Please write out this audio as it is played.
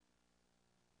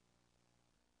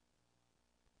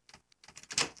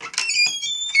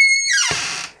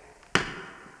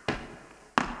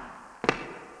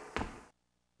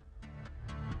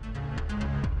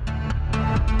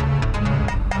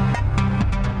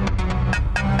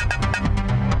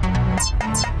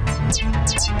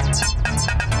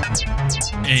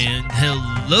And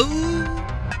hello,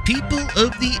 people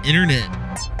of the internet.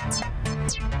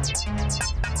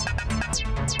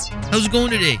 How's it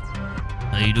going today?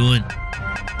 How you doing?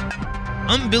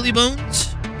 I'm Billy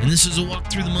Bones, and this is a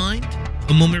walk through the mind,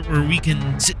 a moment where we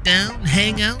can sit down,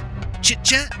 hang out,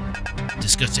 chit-chat,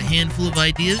 discuss a handful of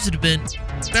ideas that have been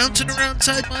bouncing around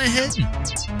inside my head,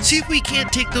 and see if we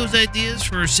can't take those ideas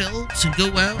for ourselves and go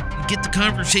out and get the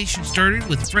conversation started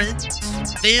with friends,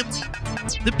 family,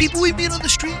 the people we meet on the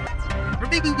street, or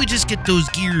maybe we just get those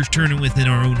gears turning within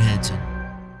our own heads and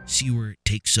see where it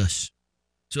takes us.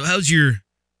 So how's your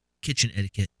kitchen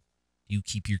etiquette? Do you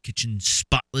keep your kitchen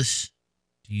spotless?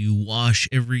 Do you wash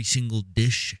every single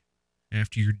dish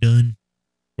after you're done?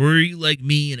 Or are you like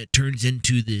me and it turns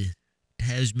into the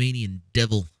Tasmanian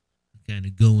devil, kind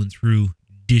of going through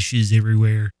dishes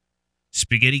everywhere,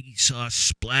 spaghetti sauce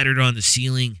splattered on the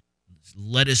ceiling,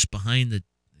 lettuce behind the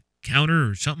counter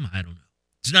or something? I don't know.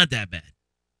 It's not that bad.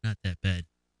 Not that bad.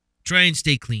 Try and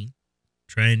stay clean.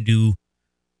 Try and do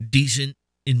decent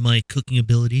in my cooking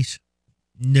abilities.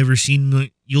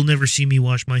 You'll never see me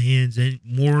wash my hands any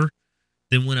more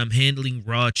than when I'm handling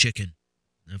raw chicken.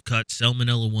 I've caught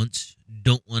salmonella once.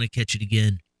 Don't want to catch it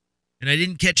again. And I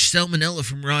didn't catch salmonella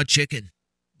from raw chicken.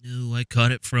 No, I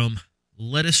caught it from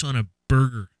lettuce on a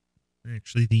burger.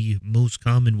 Actually, the most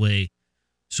common way,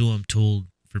 so I'm told,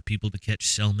 for people to catch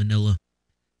salmonella.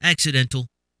 Accidental,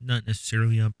 not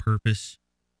necessarily on purpose.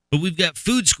 But we've got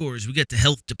food scores. We got the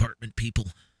health department people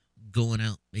going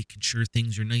out, making sure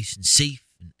things are nice and safe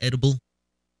and edible.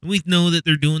 And we know that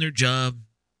they're doing their job.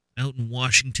 Out in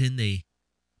Washington, they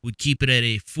would keep it at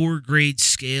a 4-grade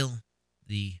scale.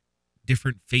 The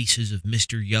different faces of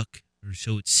Mr. Yuck, or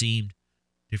so it seemed.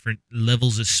 Different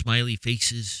levels of smiley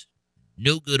faces.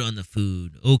 No good on the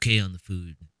food. Okay on the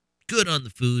food. Good on the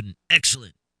food. And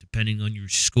excellent, depending on your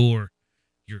score.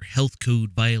 Your health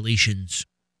code violations.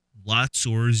 Lots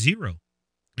or zero.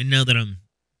 And now that I'm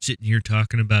sitting here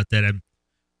talking about that, I'm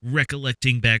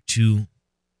recollecting back to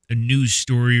a news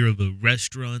story of a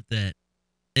restaurant that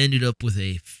ended up with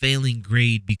a failing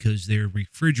grade because their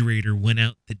refrigerator went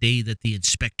out the day that the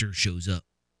inspector shows up.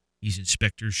 These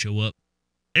inspectors show up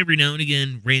every now and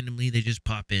again, randomly. They just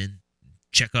pop in,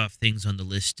 check off things on the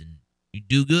list, and you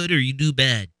do good or you do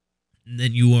bad. And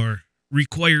then you are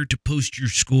required to post your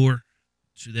score,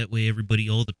 so that way everybody,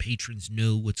 all the patrons,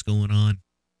 know what's going on.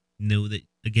 Know that,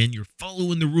 again, you're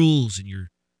following the rules and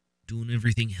you're doing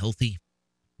everything healthy,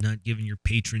 not giving your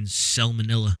patrons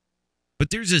salmonella. But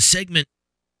there's a segment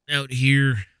out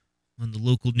here on the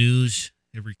local news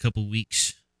every couple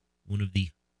weeks. One of the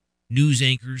news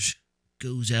anchors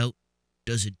goes out,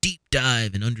 does a deep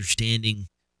dive in understanding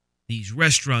these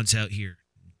restaurants out here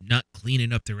not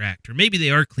cleaning up their act. Or maybe they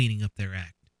are cleaning up their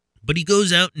act. But he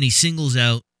goes out and he singles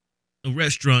out a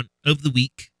restaurant of the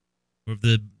week, or of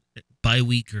the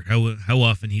bi-week, or how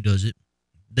often he does it,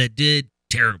 that did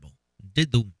terrible.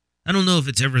 I don't know if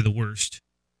it's ever the worst,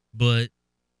 but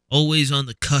always on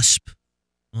the cusp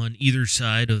on either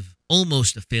side of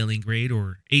almost a failing grade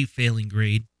or a failing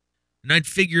grade. And I'd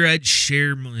figure I'd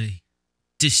share my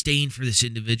disdain for this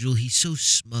individual. He's so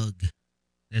smug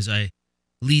as I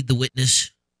lead the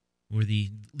witness, or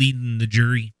leading the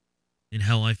jury, in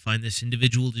how I find this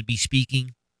individual to be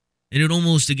speaking. And it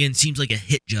almost, again, seems like a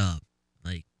hit job.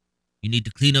 Like, you need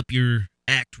to clean up your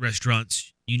act,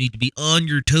 restaurants. You need to be on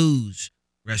your toes,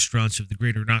 restaurants of the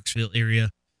greater Knoxville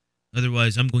area.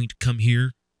 Otherwise, I'm going to come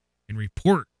here and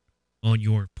report on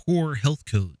your poor health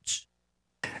codes.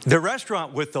 The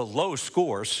restaurant with the low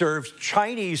score serves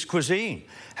Chinese cuisine.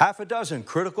 Half a dozen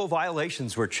critical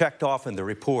violations were checked off in the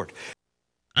report.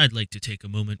 I'd like to take a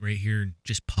moment right here and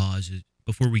just pause it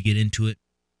before we get into it.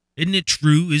 Isn't it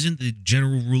true? Isn't the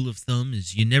general rule of thumb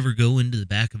is you never go into the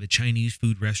back of a Chinese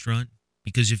food restaurant?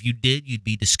 Because if you did, you'd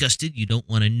be disgusted. You don't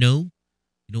want to know.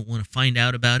 You don't want to find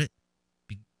out about it.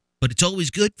 But it's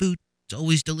always good food. It's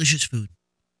always delicious food.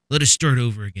 Let us start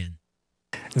over again.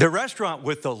 The restaurant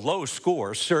with the low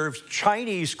score serves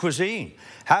Chinese cuisine.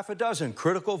 Half a dozen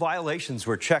critical violations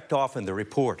were checked off in the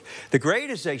report. The grade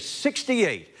is a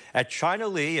 68 at China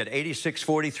Lee at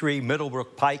 8643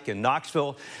 Middlebrook Pike in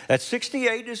Knoxville. At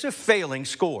 68 is a failing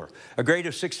score. A grade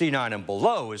of 69 and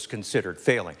below is considered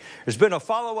failing. There's been a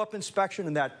follow-up inspection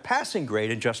in that passing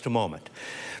grade in just a moment.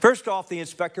 First off, the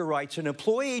inspector writes, an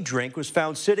employee drink was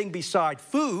found sitting beside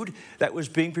food that was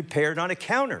being prepared on a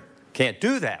counter. Can't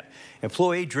do that.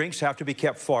 Employee drinks have to be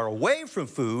kept far away from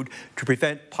food to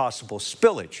prevent possible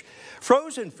spillage.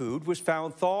 Frozen food was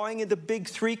found thawing in the big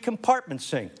 3-compartment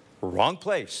sink. Wrong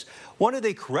place. One of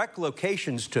the correct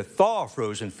locations to thaw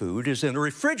frozen food is in a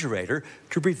refrigerator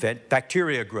to prevent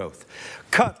bacteria growth.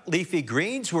 Cut leafy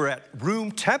greens were at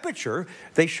room temperature.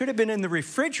 They should have been in the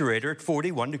refrigerator at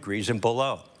 41 degrees and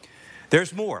below.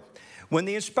 There's more. When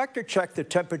the inspector checked the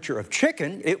temperature of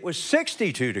chicken, it was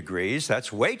 62 degrees.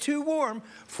 That's way too warm.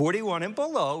 41 and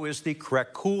below is the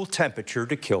correct cool temperature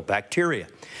to kill bacteria.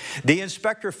 The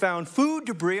inspector found food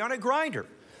debris on a grinder,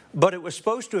 but it was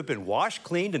supposed to have been washed,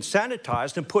 cleaned, and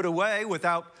sanitized and put away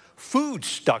without food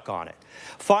stuck on it.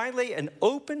 Finally, an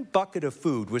open bucket of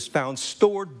food was found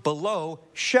stored below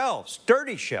shelves,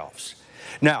 dirty shelves.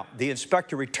 Now, the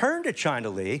inspector returned to China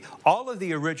Lee. All of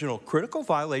the original critical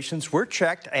violations were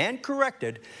checked and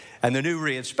corrected, and the new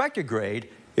re-inspected grade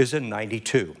is a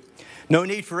 92. No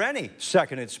need for any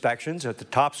second inspections at the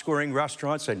top-scoring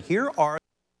restaurants, and here are...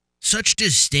 Such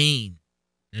disdain.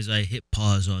 As I hit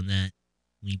pause on that,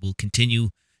 we will continue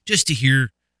just to hear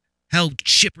how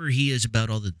chipper he is about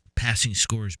all the passing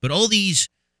scores. But all these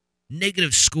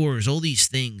negative scores, all these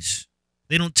things,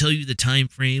 they don't tell you the time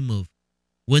frame of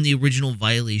when the original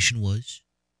violation was,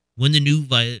 when the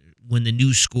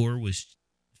new score was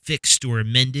fixed or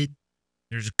amended.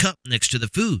 There's a cup next to the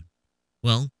food.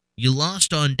 Well, you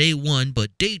lost on day one,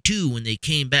 but day two, when they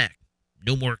came back,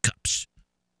 no more cups.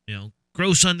 You know,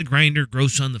 gross on the grinder,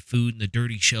 gross on the food and the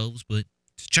dirty shelves, but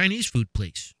it's a Chinese food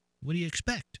place. What do you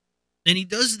expect? And he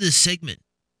does this segment,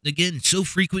 again, so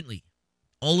frequently.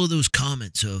 All of those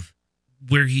comments of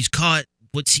where he's caught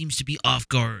what seems to be off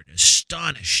guard,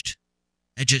 astonished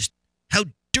at just how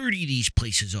dirty these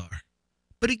places are.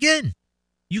 But again,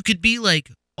 you could be like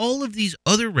all of these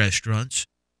other restaurants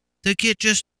that get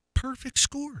just perfect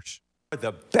scores.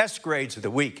 The best grades of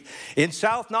the week. In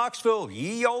South Knoxville,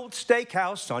 Ye Old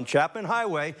Steakhouse on Chapman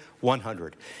Highway,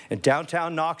 100. In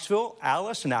downtown Knoxville,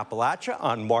 Alice in Appalachia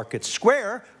on Market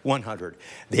Square, 100.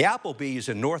 The Applebee's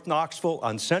in North Knoxville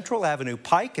on Central Avenue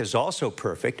Pike is also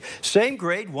perfect. Same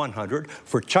grade, 100,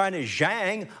 for China's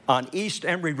Zhang on East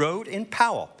Emory Road in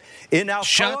Powell. In Alcoa,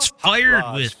 shots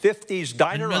fired with 50s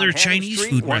Diner another on Chinese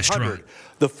Street, food 100. restaurant.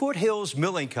 The Foothills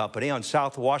Milling Company on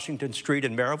South Washington Street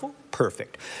in Maryville,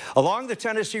 perfect. Along the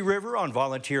Tennessee River on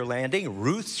Volunteer Landing,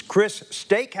 Ruth's Chris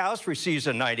Steakhouse receives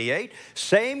a 98.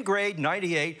 Same grade,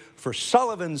 98, for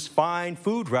Sullivan's Fine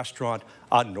Food Restaurant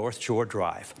on North Shore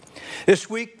Drive. This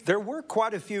week, there were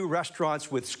quite a few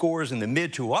restaurants with scores in the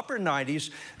mid to upper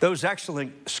 90s. Those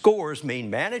excellent scores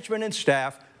mean management and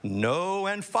staff know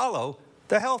and follow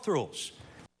the health rules.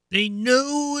 They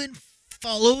know and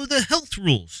follow the health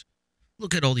rules.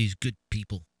 Look at all these good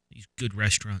people, these good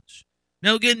restaurants.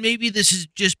 Now, again, maybe this has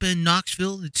just been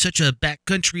Knoxville. It's such a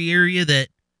backcountry area that,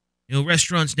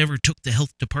 restaurants never took the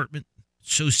health department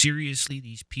so seriously.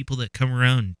 These people that come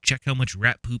around and check how much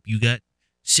rat poop you got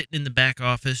sitting in the back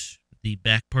office, the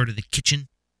back part of the kitchen.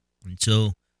 And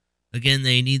so, again,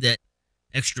 they need that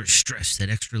extra stress, that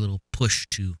extra little push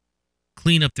to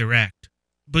clean up their act.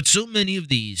 But so many of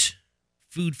these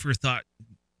food for thought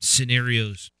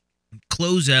scenarios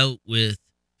close out with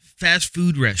fast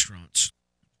food restaurants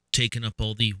taking up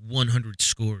all the 100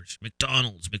 scores.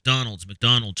 McDonald's,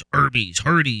 Arby's,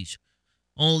 Hardee's,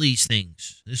 all these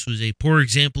things. This was a poor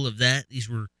example of that. These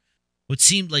were what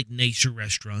seemed like nicer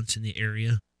restaurants in the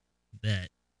area that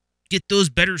get those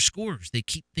better scores. They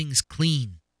keep things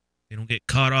clean. They don't get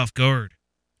caught off guard.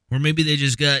 Or maybe they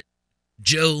just got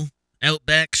Joe out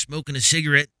back smoking a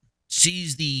cigarette,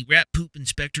 sees the rat poop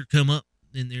inspector come up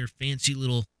in their fancy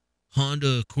little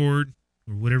Honda Accord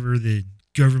or whatever the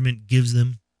government gives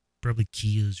them, probably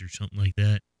Kias or something like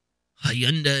that.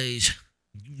 Hyundais.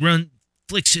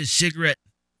 Flicks his cigarette,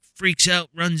 freaks out,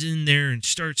 runs in there and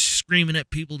starts screaming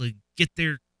at people to get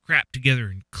their crap together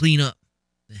and clean up.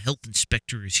 The health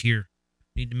inspector is here.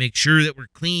 Need to make sure that we're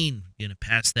clean. Gonna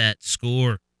pass that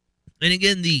score. And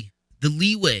again, the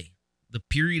leeway, the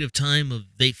period of time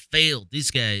of they failed. This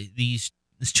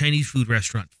Chinese food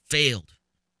restaurant failed.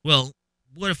 Well,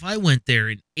 what if I went there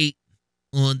and ate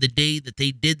on the day that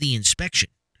they did the inspection?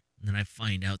 And then I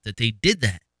find out that they did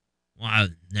that. Well,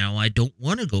 now I don't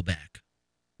want to go back.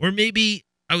 Or maybe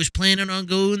I was planning on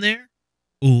going there,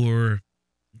 or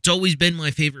it's always been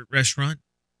my favorite restaurant,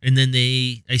 and then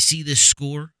I see this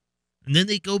score, and then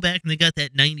they go back and they got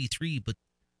that 93, but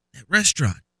that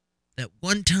restaurant, that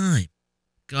one time,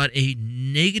 got a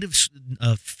negative,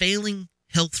 failing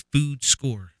health food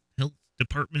score, health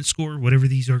department score, whatever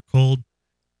these are called.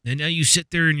 And now you sit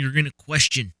there and you're going to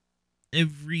question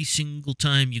every single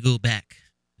time you go back.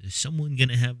 Is someone going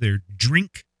to have their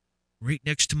drink right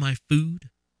next to my food?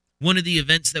 One of the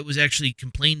events that was actually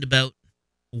complained about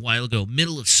a while ago,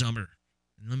 middle of summer.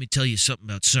 And let me tell you something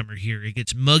about summer here. It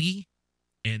gets muggy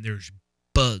and there's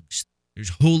bugs. There's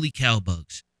holy cow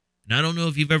bugs. And I don't know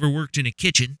if you've ever worked in a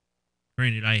kitchen.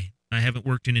 Granted, I haven't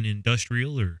worked in an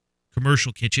industrial or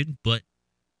commercial kitchen, but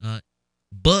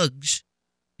bugs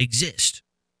exist.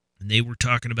 And they were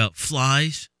talking about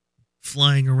flies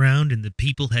flying around, and the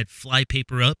people had fly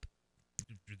paper up.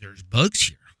 There's bugs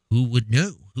here. Who would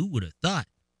know? Who would have thought?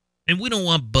 And we don't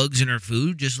want bugs in our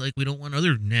food, just like we don't want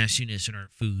other nastiness in our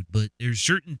food. But there's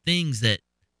certain things that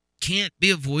can't be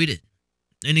avoided.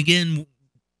 And again,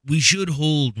 we should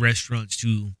hold restaurants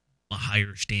to a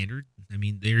higher standard. I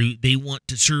mean, they want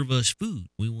to serve us food.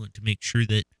 We want to make sure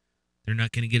that they're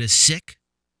not going to get us sick.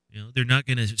 They're not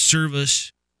going to serve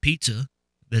us pizza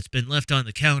that's been left on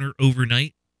the counter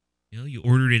overnight. You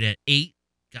ordered it at 8,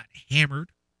 got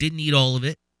hammered, didn't eat all of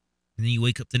it, and then you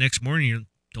wake up the next morning and you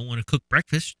don't want to cook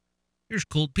breakfast. There's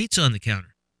cold pizza on the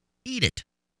counter. Eat it.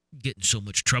 I'm getting so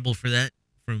much trouble for that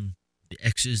from the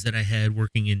exes that I had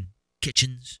working in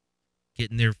kitchens,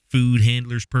 getting their food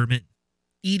handler's permit,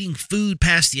 eating food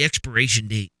past the expiration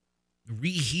date,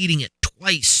 reheating it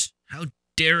twice. How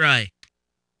dare I?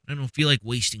 I don't feel like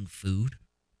wasting food.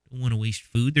 Don't want to waste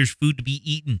food. There's food to be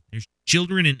eaten. There's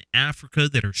children in Africa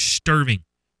that are starving.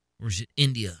 Or is it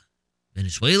India,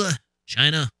 Venezuela,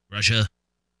 China, Russia,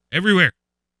 everywhere.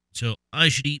 So I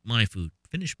should eat my food,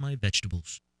 finish my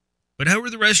vegetables. But how are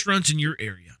the restaurants in your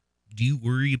area? Do you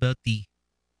worry about the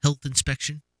health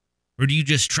inspection? Or do you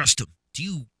just trust them? Do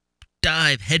you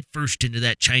dive headfirst into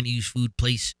that Chinese food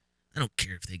place? I don't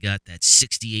care if they got that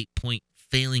 68-point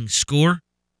failing score.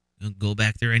 I'll go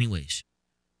back there anyways.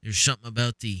 There's something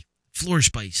about the floor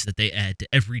spice that they add to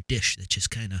every dish that just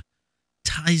kind of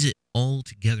ties it all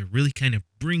together, really kind of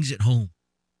brings it home.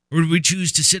 Or do we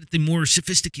choose to sit at the more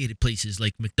sophisticated places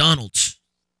like McDonald's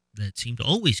that seem to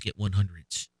always get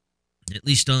 100s, at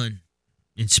least on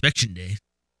inspection day?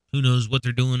 Who knows what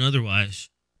they're doing otherwise?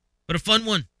 But a fun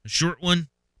one, a short one,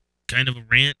 kind of a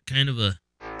rant, kind of a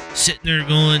sitting there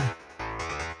going,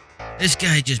 this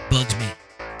guy just bugs me.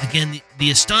 Again,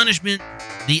 the astonishment,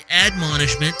 the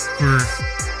admonishment for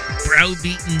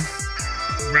browbeaten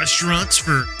restaurants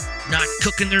for not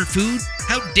cooking their food.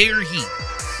 How dare he?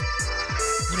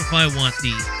 What if I want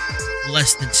the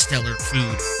less than stellar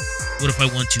food? What if I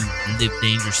want to live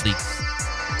dangerously?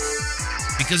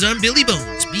 Because I'm Billy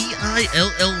Bones, BILLYBON,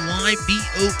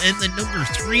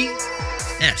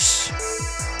 3S.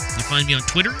 You find me on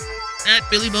Twitter,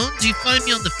 @BillyBones. You find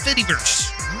me on the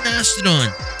Fediverse,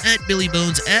 Mastodon,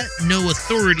 @BillyBones,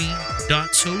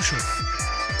 @NoAuthority.social.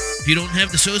 If you don't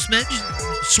have the SOSMED,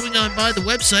 swing on by the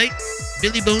website,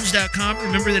 BillyBones.com.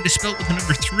 Remember that it's spelled with the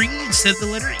number 3 instead of the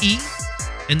letter E.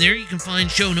 And there you can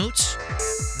find show notes.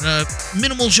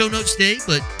 Minimal show notes today,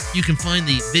 but you can find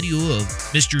the video of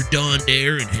Mr. Don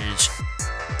Dare and his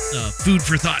Food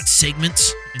for Thought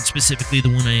segments, and specifically the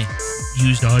one I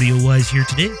used audio-wise here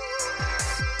today.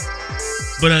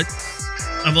 But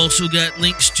I've also got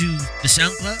links to the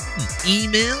SoundCloud and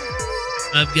email.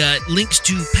 I've got links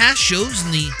to past shows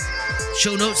and the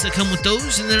show notes that come with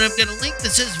those. And then I've got a link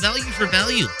that says Value for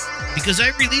Value, because I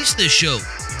released this show,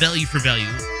 Value for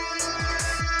Value.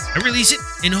 I release it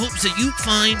in hopes that you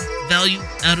find value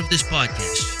out of this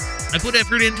podcast. I put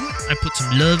effort into it. I put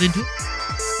some love into it.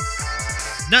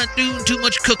 Not doing too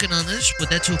much cooking on this, but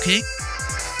that's okay.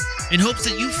 In hopes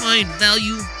that you find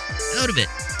value out of it.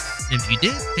 And if you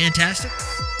did, fantastic.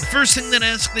 The first thing that I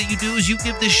ask that you do is you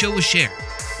give this show a share,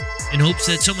 in hopes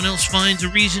that someone else finds a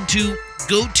reason to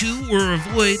go to or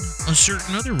avoid a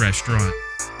certain other restaurant.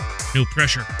 No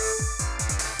pressure.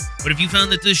 But if you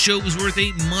found that this show was worth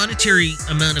a monetary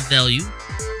amount of value,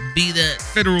 be that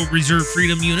Federal Reserve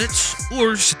Freedom Units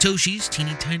or Satoshis,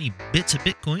 teeny tiny bits of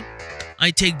Bitcoin,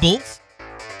 I take both.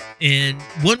 And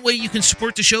one way you can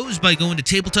support the show is by going to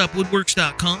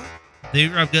tabletopwoodworks.com.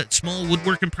 There I've got small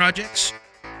woodworking projects.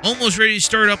 Almost ready to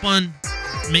start up on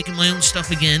making my own stuff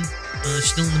again.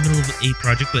 Still in the middle of a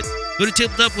project, but go to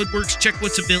Tabletop Woodworks, check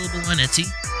what's available on Etsy.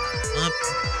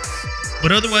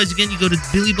 But otherwise, again, you go to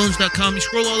billybones.com, you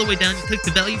scroll all the way down, you click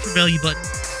the Value for Value button,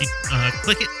 you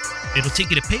click it, it'll take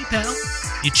you to PayPal,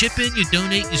 you chip in, you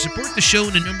donate, you support the show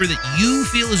in a number that you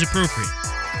feel is appropriate.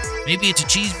 Maybe it's a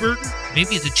cheeseburger,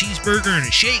 maybe it's a cheeseburger and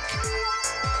a shake,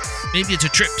 maybe it's a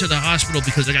trip to the hospital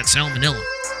because I got salmonella.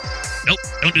 Nope,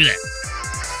 don't do that.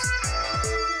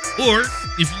 Or,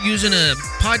 if you're using a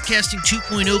Podcasting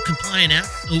 2.0 compliant app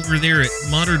over there at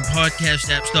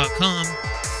modernpodcastapps.com,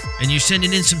 and you're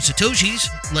sending in some Satoshis,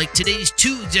 like today's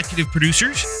 2 executive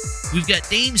producers, we've got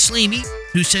Dame Slamey,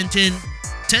 who sent in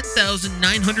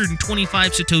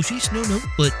 10,925 Satoshis. No,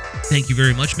 but thank you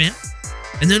very much, man.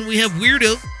 And then we have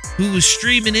Weirdo, who was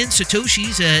streaming in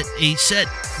Satoshis at a set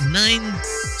 9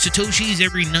 Satoshis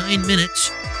every 9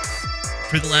 minutes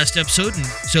for the last episode, and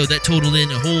so that totaled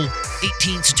in a whole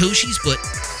 18 Satoshis, but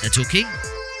that's okay.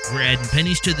 We're adding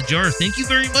pennies to the jar. Thank you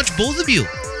very much, both of you.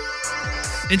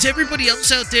 And to everybody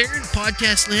else out there in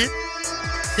podcast land,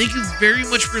 thank you very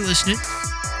much for listening.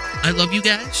 I love you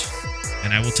guys,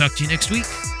 and I will talk to you next week.